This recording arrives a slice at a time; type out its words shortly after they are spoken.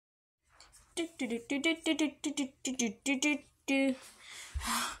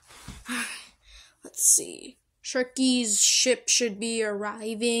Let's see. Sharky's ship should be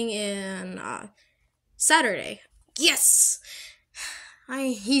arriving in Saturday. Yes!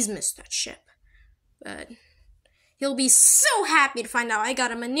 He's missed that ship. But he'll be so happy to find out I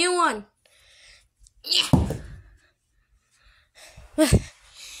got him a new one. Yeah.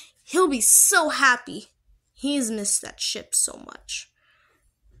 He'll be so happy. He's missed that ship so much.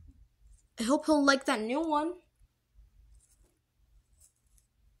 I hope he'll like that new one.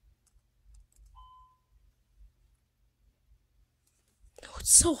 Oh,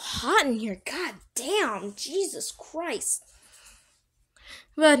 it's so hot in here. God damn. Jesus Christ.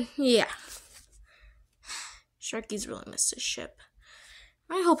 But, yeah. Sharky's really missed his ship.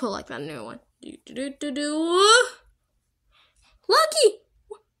 I hope he'll like that new one. Lucky!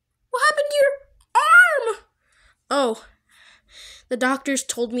 What happened to your arm? Oh, the doctors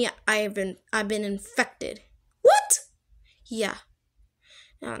told me I've been infected. What? Yeah.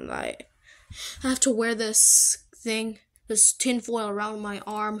 And I have to wear this tinfoil around my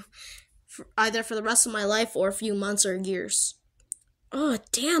arm, either for the rest of my life or a few months or years. Oh,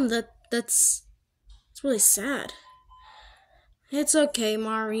 damn, that's really sad. It's okay,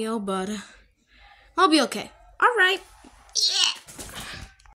 Mario, but I'll be okay. All right.